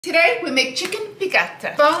Today we make chicken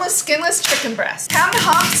piccata, boneless, skinless chicken breast. Pound the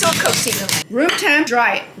hump so it cooks evenly. Room temp,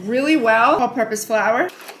 dry it really well. All-purpose flour,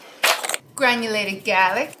 granulated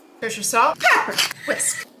garlic, kosher salt, pepper,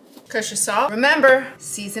 whisk. Kosher salt. Remember,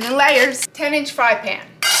 season in layers. 10-inch fry pan.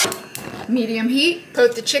 Medium heat.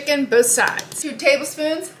 Coat the chicken both sides. 2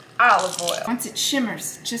 tablespoons olive oil. Once it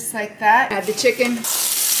shimmers just like that, add the chicken.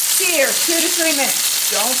 Sear 2 to 3 minutes.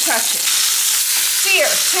 Don't touch it. Sear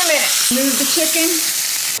 2 minutes. Move the chicken.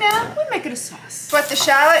 Now we make it a sauce. Wet the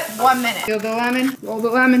shallot 1 minute. Peel the lemon. Roll the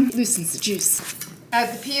lemon. Loosens the juice.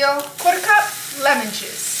 Add the peel. 1/4 cup lemon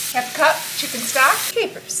juice. 1/2 cup chicken stock.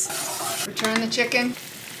 Capers. Return the chicken.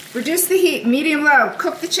 Reduce the heat, medium-low.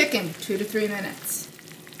 Cook the chicken 2 to 3 minutes.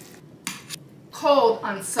 Cold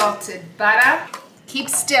unsalted butter. Keep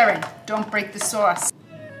stirring. Don't break the sauce.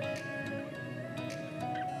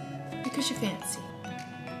 Because you're fancy.